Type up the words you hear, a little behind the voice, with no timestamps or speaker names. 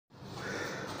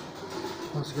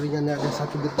Sekiranya ada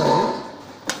satu getah je,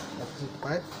 satu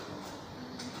paip.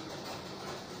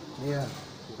 Ni lah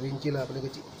 2 inci lah, paling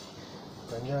kecil,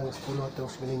 panjang 10 atau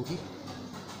 9 inci.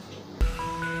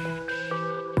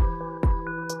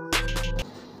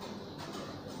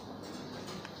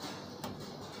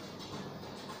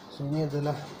 So ini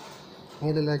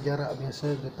adalah jarak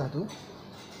biasa getah tu.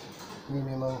 Ini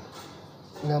memang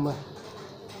ngam lah,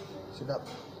 sedap.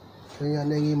 So yang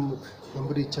anda ingin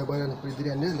memberi cabaran kepada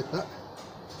diri anda, letak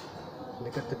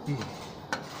dekat tepi.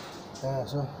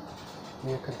 So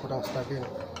ini akan kurang stabil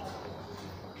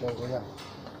dan goyang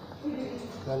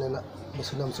kerana nak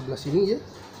bersenam sebelah sini je.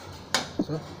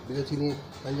 So bila sini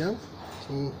panjang,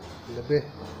 sini lebih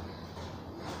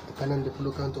tekanan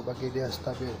diperlukan untuk bagi dia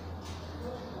stabil,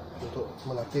 untuk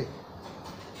melatih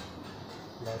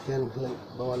latihan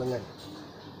bawah lengan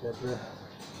daripada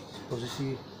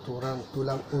posisi tulang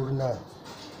urna,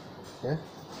 ya.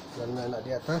 Dan nak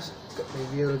di atas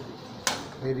dekat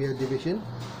radial division,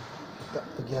 letak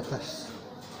pergi atas.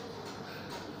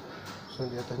 So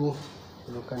di atas ni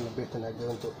perlukan lebih tenaga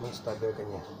untuk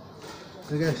menstabilkannya.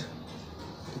 Okay guys,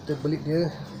 kita belit dia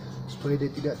supaya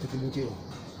dia tidak tergelincir.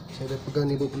 Saya dah pegang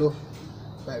ni 20,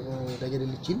 paip dah jadi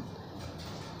licin.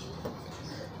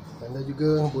 Anda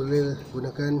juga boleh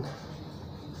gunakan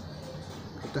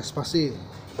kertas pasir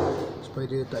supaya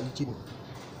dia tak licin.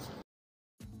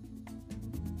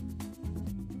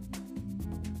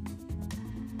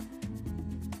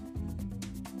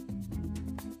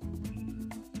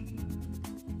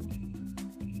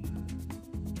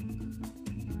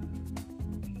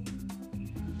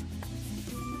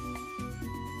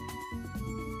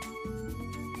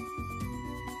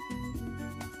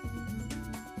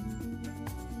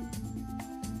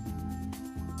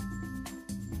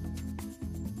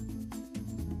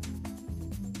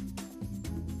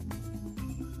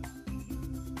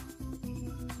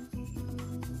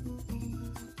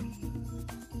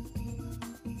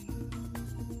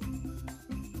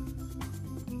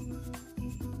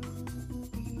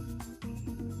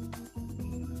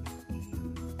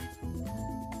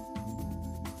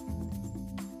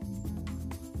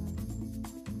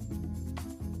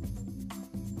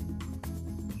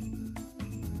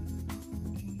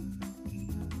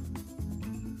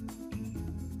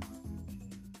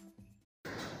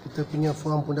 Kita punya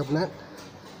form pun dah penat.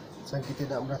 Sekarang kita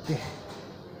nak berlatih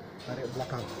tarik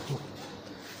belakang.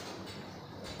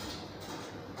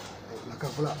 Tarik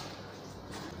belakang pula.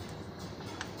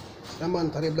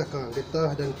 Senaman tarik belakang,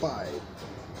 getah dan paip.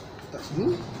 Letak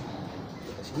sini,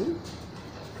 letak sini.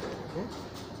 Okay.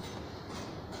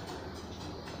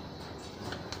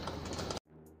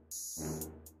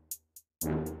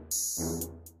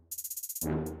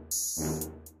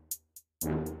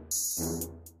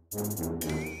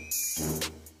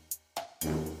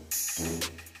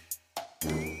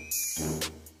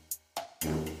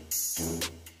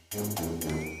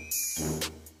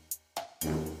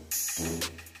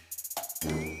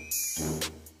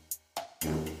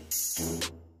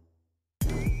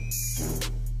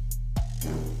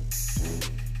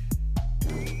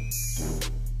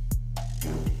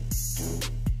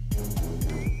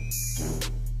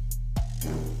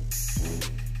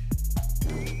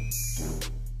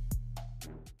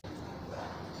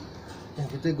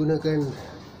 Kita gunakan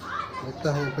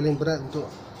getah yang paling berat untuk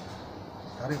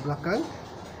tarik belakang,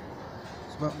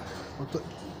 sebab otot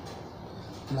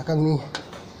belakang ni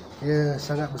dia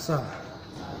sangat besar.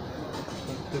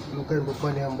 Kita perlukan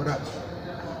beban yang berat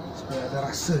supaya ada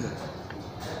rasa.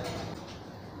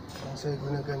 Saya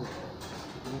gunakan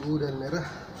biru dan merah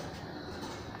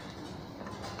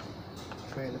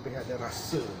supaya lebih ada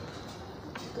rasa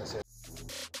jika saya.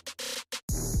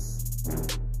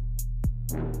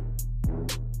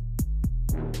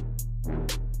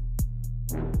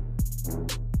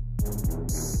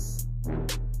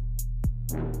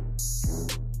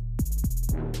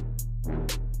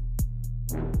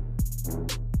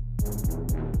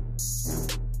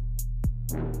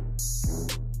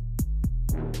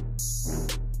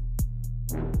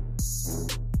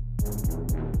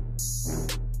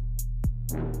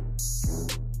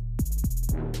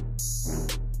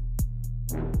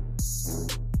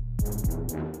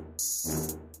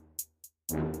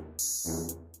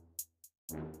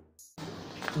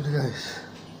 Itu dia guys,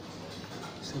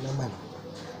 senaman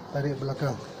tarik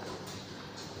belakang.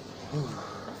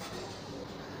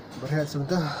 Berehat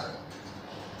sebentar.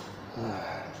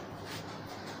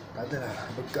 Tak ada lah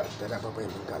bengkak, tak ada apa-apa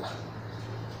yang bengkak lah.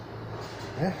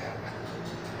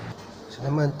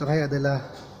 Senaman terakhir adalah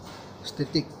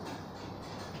statik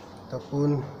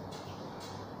ataupun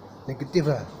negatif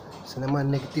lah. Senaman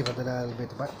negatif adalah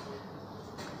lebih tepat.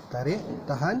 Tarik,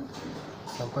 tahan,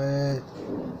 sampai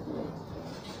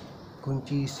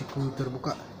kunci siku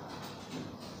terbuka.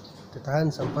 Kita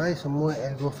tahan sampai semua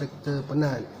elbow factor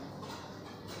penat.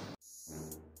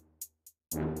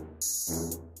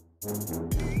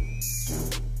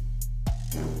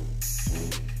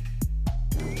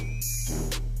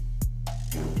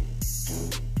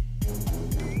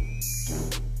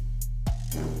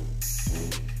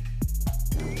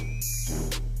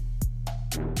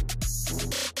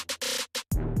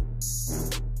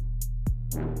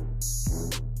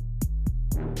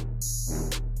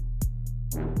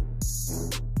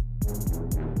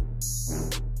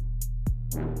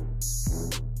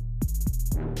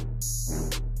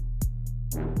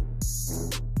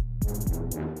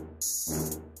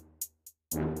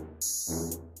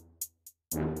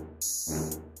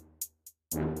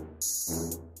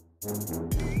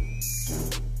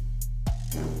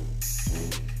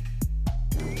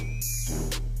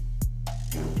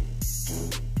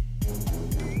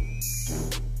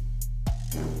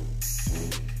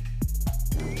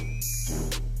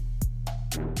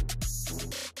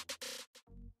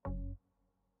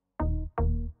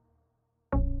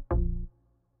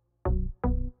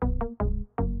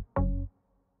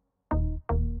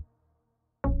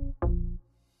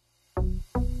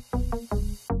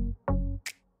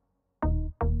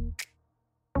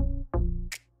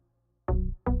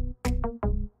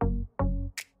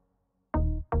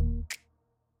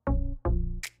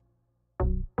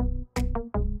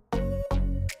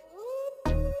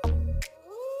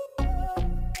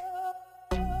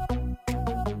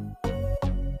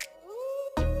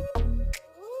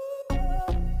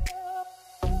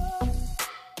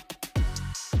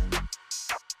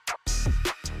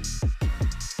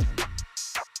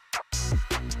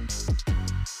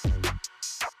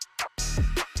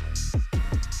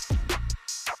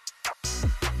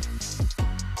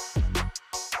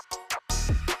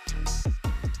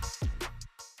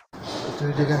 Itu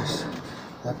dia guys,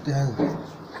 latihan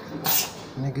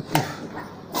negatif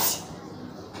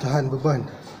tahan beban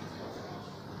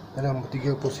dalam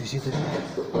 3 posisi tadi.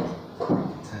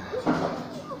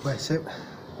 Bicep,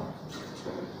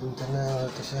 internal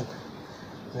rotation,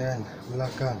 dan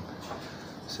belakang.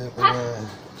 Saya punya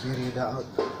kiri dah out,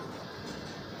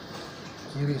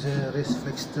 kiri saya wrist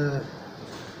flexor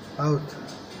out,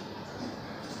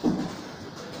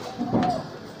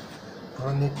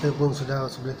 monitor pun sudah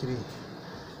out sebelah kiri.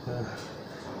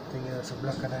 Tinggal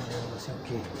sebelah kanan yang masih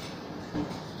okey.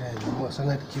 Dan lemah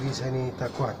sangat kiri saya ni tak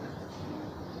kuat.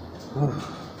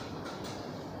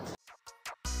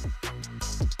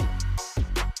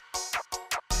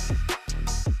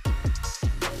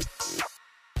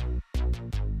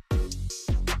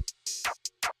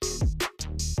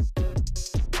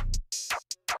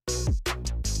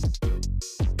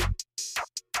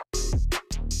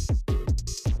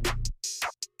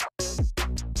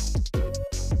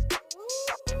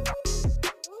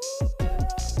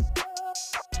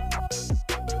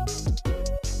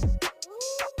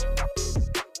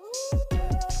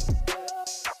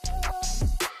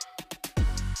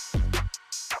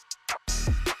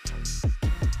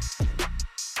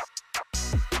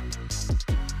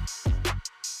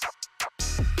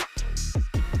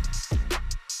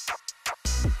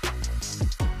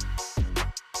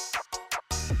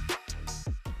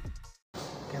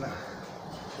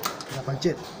 Dah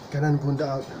pancit, kanan pun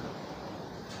dah out.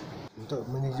 Untuk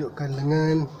menunjukkan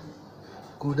lengan,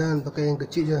 kudan pakai yang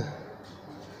kecil je.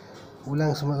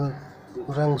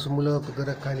 Ulang semula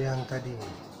pergerakan yang tadi.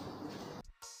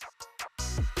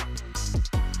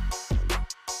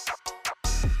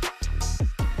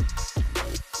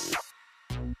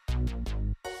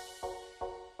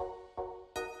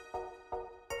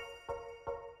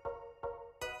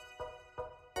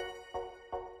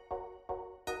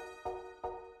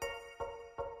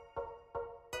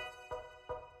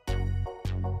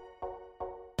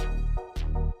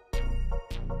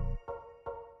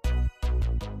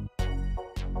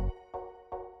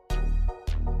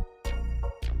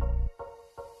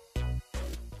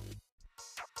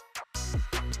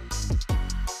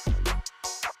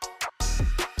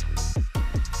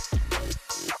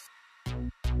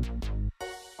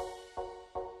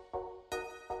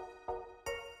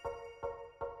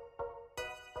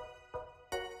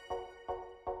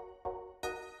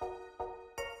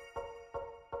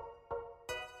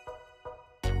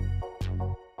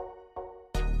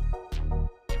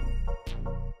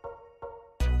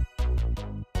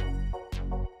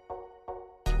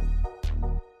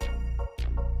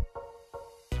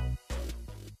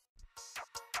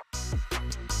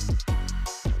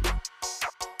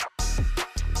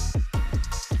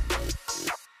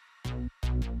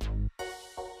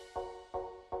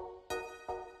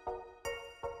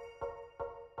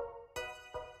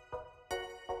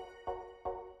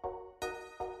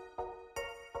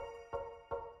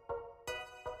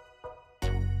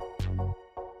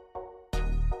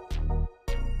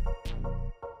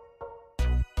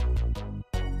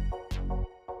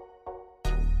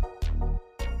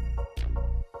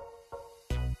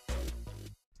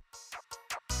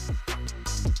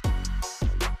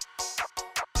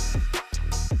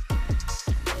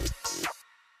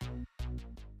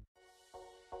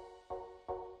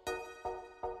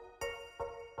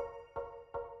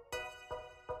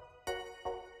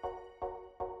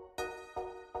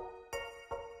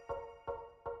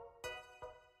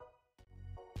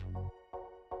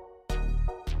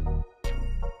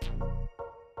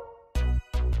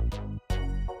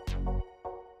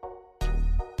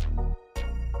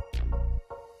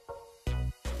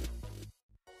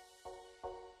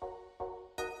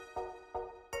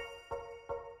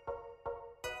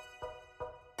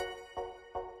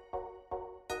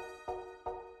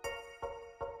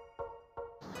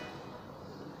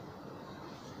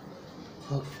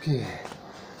 Okey.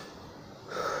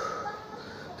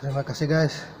 Terima kasih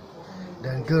guys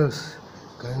dan girls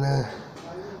kerana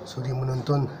sudi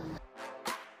menonton